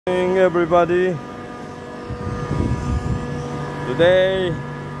Morning, everybody. Today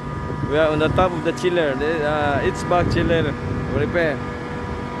we are on the top of the chiller. It's back chiller repair.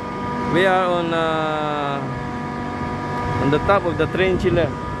 We are on the top of the Trane chiller.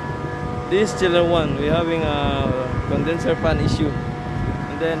 This chiller one, we're having a condenser fan issue,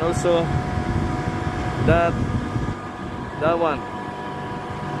 and then also that one,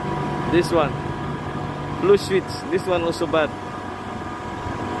 this one, blue switch. This one also bad.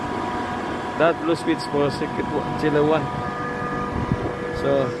 That blue switch for circuit chiller one.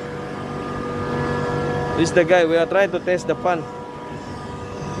 So this is the guy. We are trying to test the fan.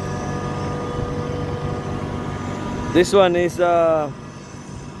 This one is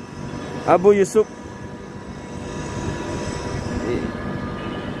Abu Yusuf.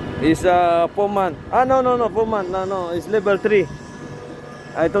 Is Poman. Ah, no, Poman. No, it's level 3.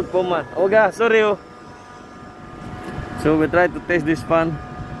 I thought Poman. Okay, sorry. So we try to test this fan.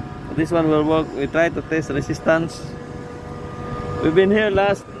 This one will work. We try to test resistance. We've been here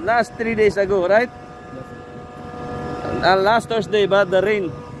last 3 days ago, right? Last Thursday, but the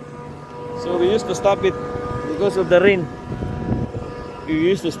rain. So we used to stop it because of the rain. We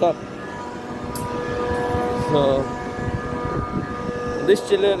used to stop. So this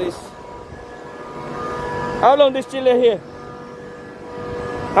chiller is. How long this chiller here?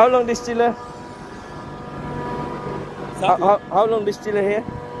 How long this chiller? How long this chiller here?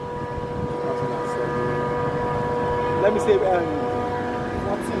 Let me say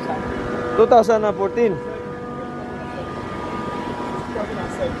 2014.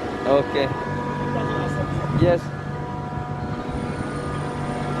 Okay. Yes.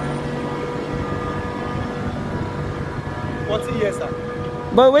 Years, sir.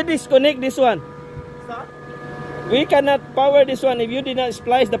 But we disconnect this one. Sir? We cannot power this one if you did not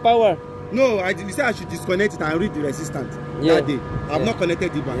splice the power. No, you said I should disconnect it and read the resistance Yeah. that day. I've not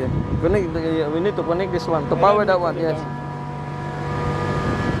connected it back. Yeah. We need to connect this one to power that one. Yes.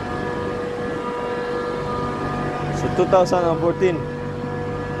 So 2014.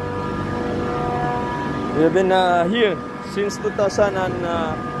 We have been here since 2000 and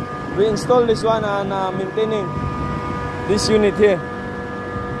we installed this one and maintaining this unit here.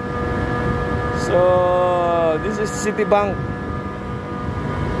 So this is Citibank.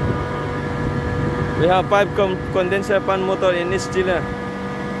 We have 5 condenser fan motor in this chiller.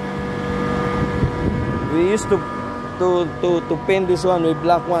 We used to paint this one with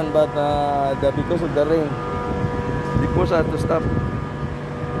black one, but because of the rain, they forced us to stop.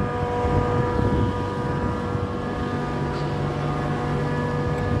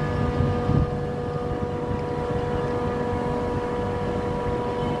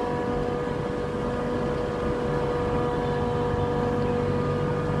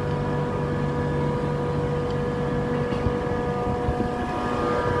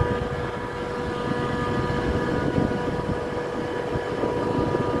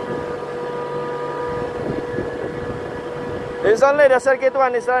 It's only the circuit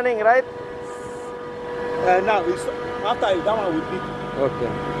one is running, right? Now, it's, after that one will be.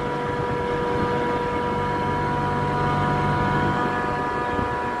 Okay.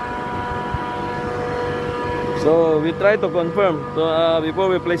 So we try to confirm before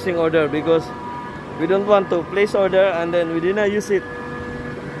we placing order, because we don't want to place order and then we did not use it.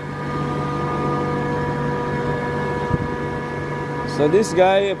 So this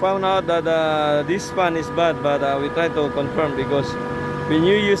guy found out that this fan is bad, but we try to confirm, because when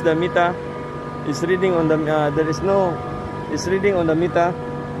you use the meter, it's reading on the it's reading on the meter.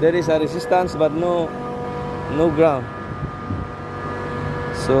 There is a resistance, but no ground.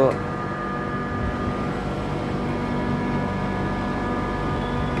 So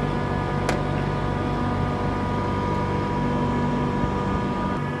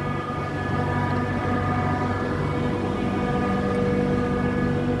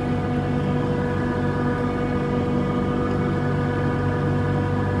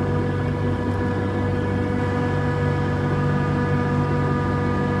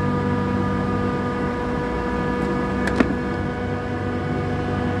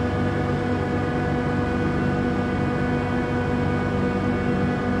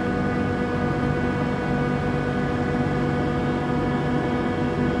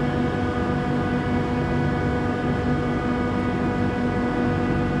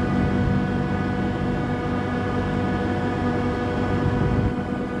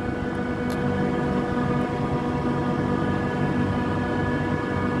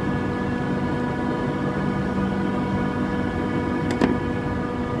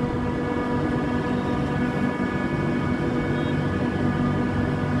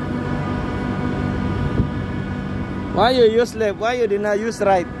Why you use left? Why you did not use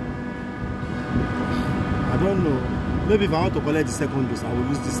right? I don't know. Maybe if I want to collect the second dose, I will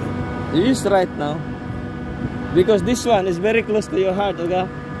use this side. You use right now. Because this one is very close to your heart, okay?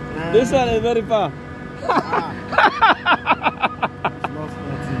 This one is very far.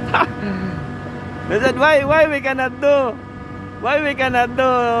 They said, why we cannot do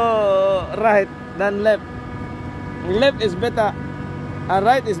right than left? Left is better and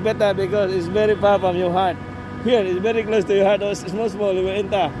right is better because it's very far from your heart. Here it's very close to your heart. It's small, you will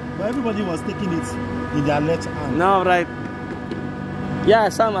enter. But everybody was taking it in their left hand. No, right. Yeah,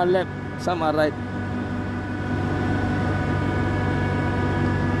 some are left, some are right.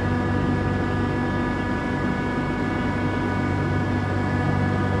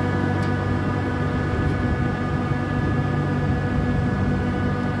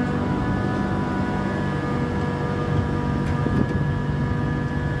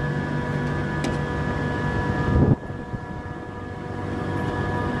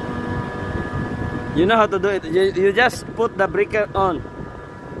 You know how to do it. You just put the breaker on.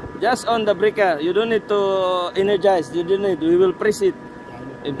 Just on the breaker. You don't need to energize. You don't need. We will press it.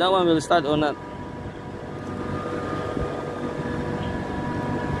 If that one will start or not.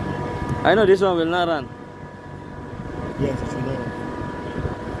 I know this one will not run. Yes, it will not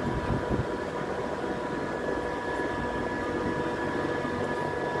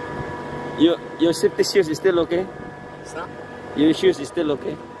run. Your safety shoes is still okay? Sir? Your shoes is still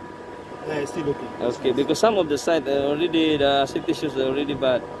okay? Yeah, it's still okay. Okay, because some of the side already the safety shoes are already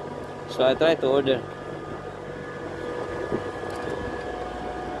bad. So I try to order.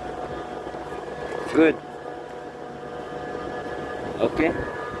 Good. Okay.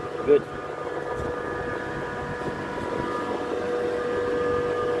 Good.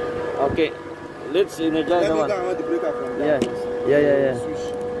 Okay. Let's energize the one. The breaker from there. Yeah.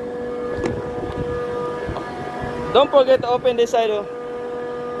 Don't forget to open this side. Oh.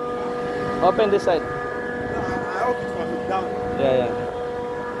 Open this side. No, I hope it's from down. Yeah.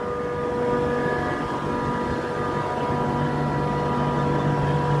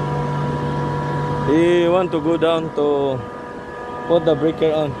 We want to go down to put the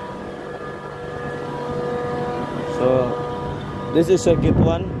breaker on. So this is circuit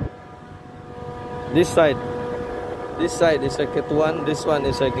 1. This side is circuit 1. This one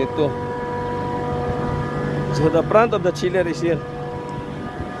is circuit 2. So the front of the chiller is here.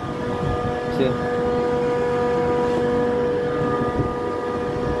 Okay.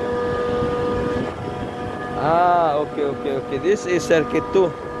 This is circuit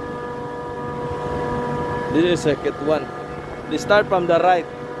 2. This is circuit 1. They start from the right.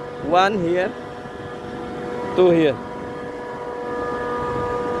 1 here, 2 here.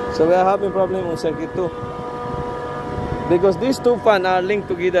 So we are having problem on circuit 2 because these two fans are linked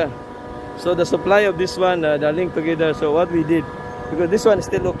together. So the supply of this one they're linked together. So what we did, because this one is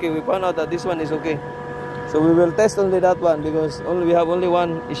still okay, we found out that this one is okay. So we will test only that one because we have only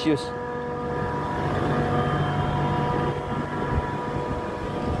one issue.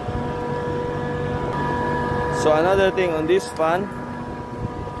 So another thing on this fan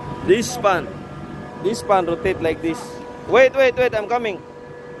rotate like this. Wait, I'm coming.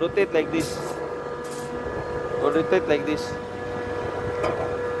 Rotate like this. Or rotate like this.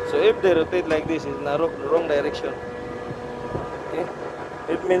 So if they rotate like this, it's in the wrong direction. Okay?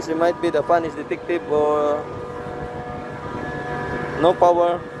 It means it might be the fan is defective or no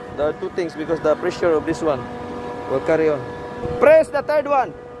power. There are two things because the pressure of this one will carry on. Press the third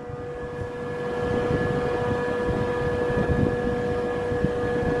one.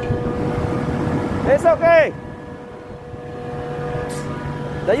 It's okay.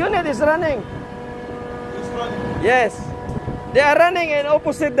 The unit is running. It's running. Yes. They are running in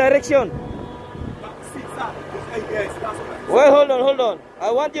opposite direction. Yes, that's right. Wait, hold on.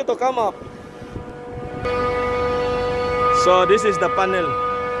 I want you to come up. So this is the panel.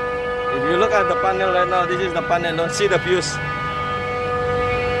 If you look at the panel right now, this is the panel. Don't see the fuse.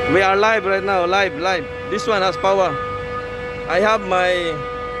 We are live right now, live. This one has power. I have my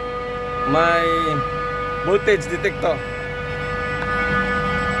voltage detector.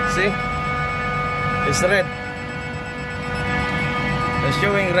 See? It's red. It's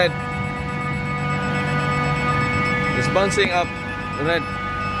showing red. It's bouncing up red.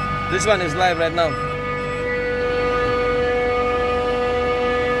 This one is live right now.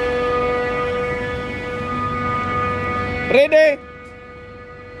 Ready?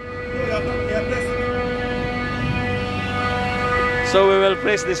 So we will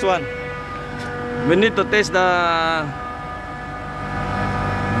press this one. We need to test the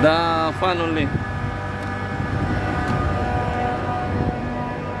fan only.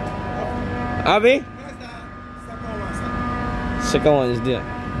 Abi? Second one is there.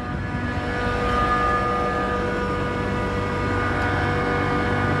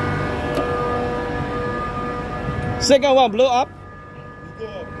 Second one blow up. It go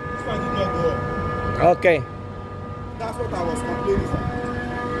up. This one did not go up. Okay. That's what I was complaining about.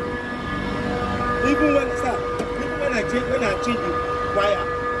 Even when I change the wire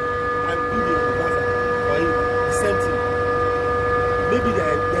and do the reverser for it, the same thing. Maybe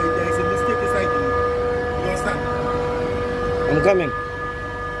there is a mistake inside the. You understand? I'm coming.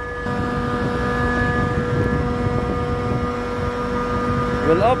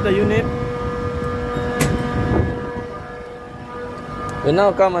 We'll off the unit. We'll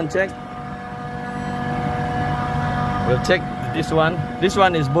now come and check. We'll check this one. This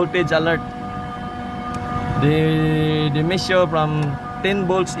one is voltage alert. The measure from 10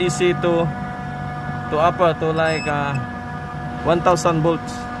 volts AC to upper to like 1000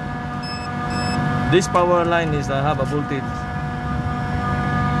 volts. This power line is have a voltage.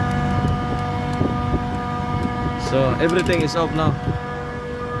 So everything is off now.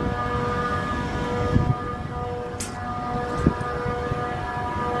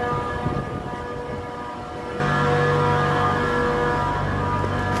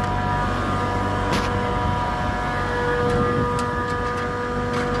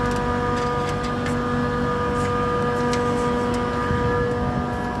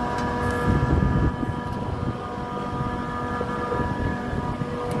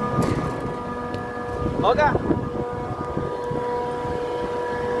 Okay.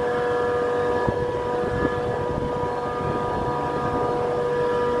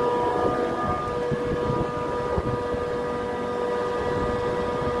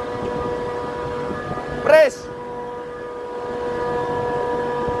 Press.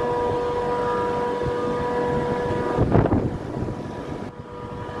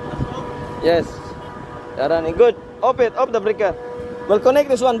 Yes. They're running good. Off it. Off the breaker. We'll connect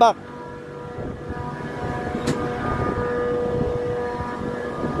this one back.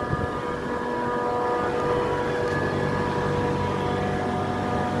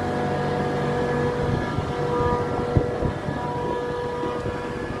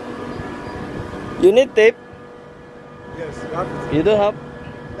 You need tape? Yes, you have it. You don't have?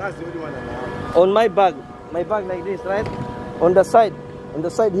 That's the only one I have. On my bag like this, right? On the side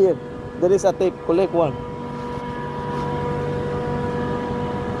here, there is a tape. Collect one.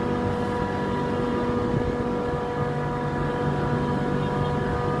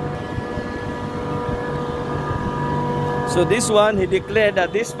 So this one, he declared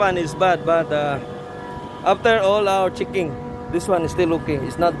that this fan is bad, but after all our checking, this one is still okay.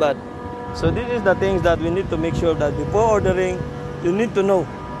 It's not bad. So this is the things that we need to make sure that before ordering, you need to know.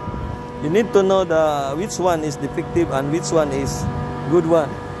 You need to know which one is defective and which one is good one.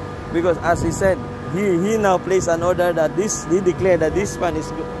 Because as he said, he now placed an order that he declared that this one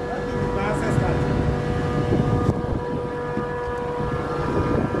is good.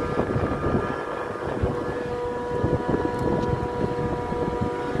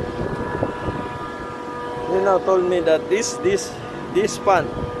 He now told me that this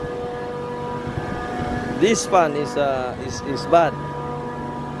fan is bad.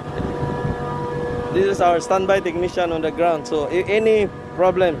 This is our standby technician on the ground, so if any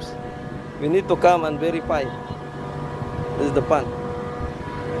problems, we need to come and verify. This is the fan.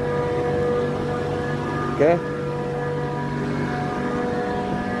 Okay,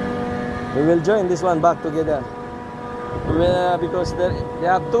 we will join this one back together. Because they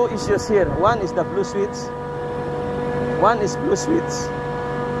have two issues here. One is the blue switch. One is blue switch.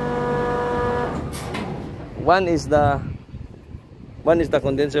 One is the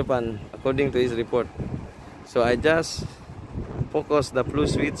condenser fan, according to his report. So I just focus the blue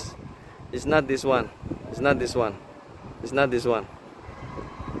switch. It's not this one. It's not this one. It's not this one.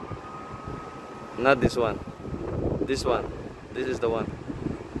 Not this one. This one. This is the one.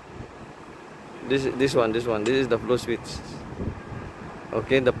 This one. This is the flow switch.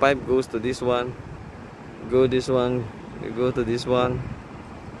 Okay, the pipe goes to this one. Go this one. You go to this one.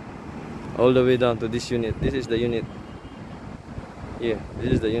 All the way down to this unit. This is the unit. Yeah,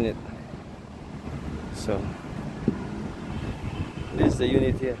 this is the unit. So this is the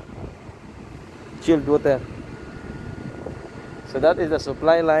unit here. Chilled water. So that is the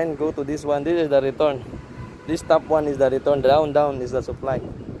supply line. Go to this one. This is the return. This top one is the return. Down is the supply.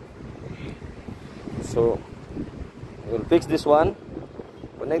 So we'll fix this one.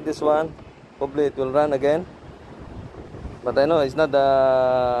 Connect this one. Hopefully it will run again. But I know it's not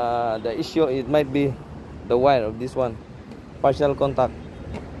the issue. It might be the wire of this one. Partial contact.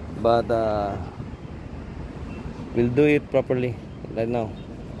 But we'll do it properly right now.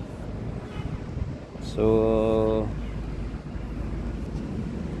 So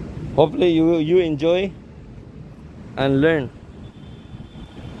hopefully you enjoy and learn.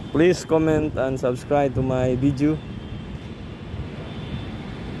 Please comment and subscribe to my video.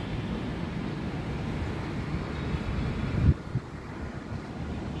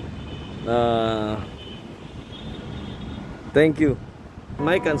 Thank you.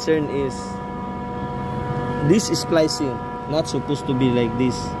 My concern is this splicing not supposed to be like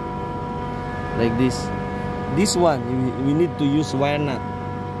this. Like this. This one we need to use wire nut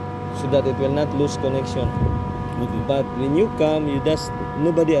so that it will not lose connection. Okay. But when you come,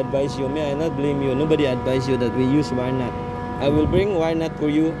 nobody advise you. May I not blame you? Nobody advise you that we use wire nut. I will bring wire nut for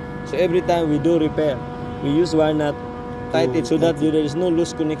you. So every time we do repair, we use wire nut, tight it so that there is no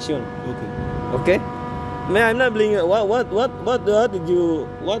loose connection. Okay. Okay? May I'm not blaming you.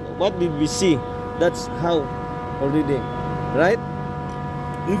 What did we see? That's how already, right?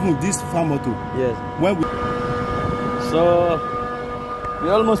 Even this farm motor. Yes. When we So we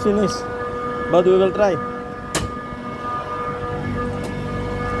almost finished, but we will try.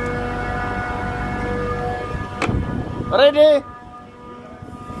 Ready?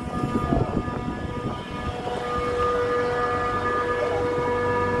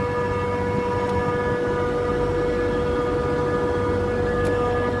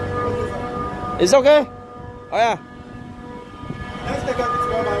 It's okay. Oh yeah. let's take out this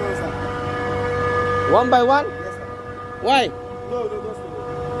one by one, sir. One by one. Yes, sir. Why? No, just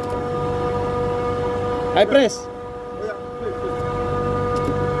I press. oh yeah, please.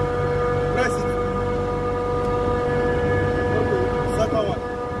 Press it. Okay, second one.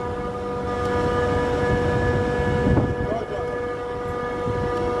 Third one.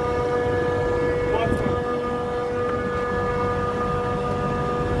 Fourth one.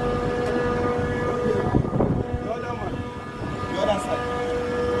 Okay, the other one. The other side.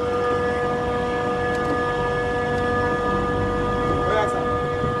 Oh yeah, sir.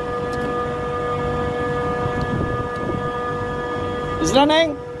 It's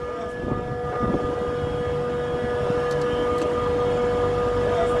running.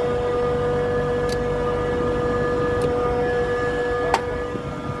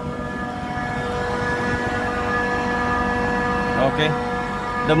 Okay.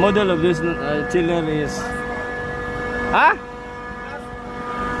 The model of this chiller is. Huh?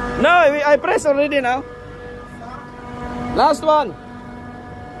 No, I pressed already now. Last one.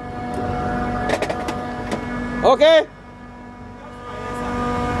 Okay.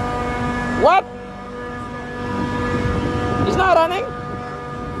 What? It's not running?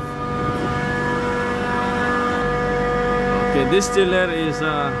 Okay, this chiller is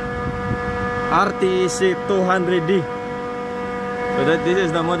RTC 200D. So this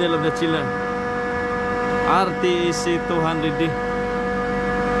is the model of the chiller. RTC 200D.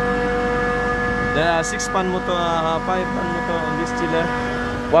 There are 6-pan motor, 5-pan motor on this chiller.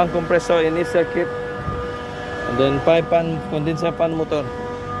 1 compressor in each circuit. And then 5-pan condenser pan motor.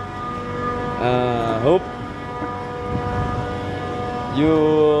 Hope you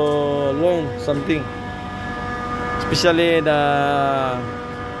learn something, especially the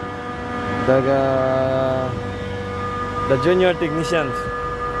junior technicians.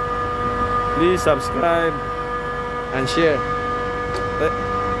 Please subscribe and share.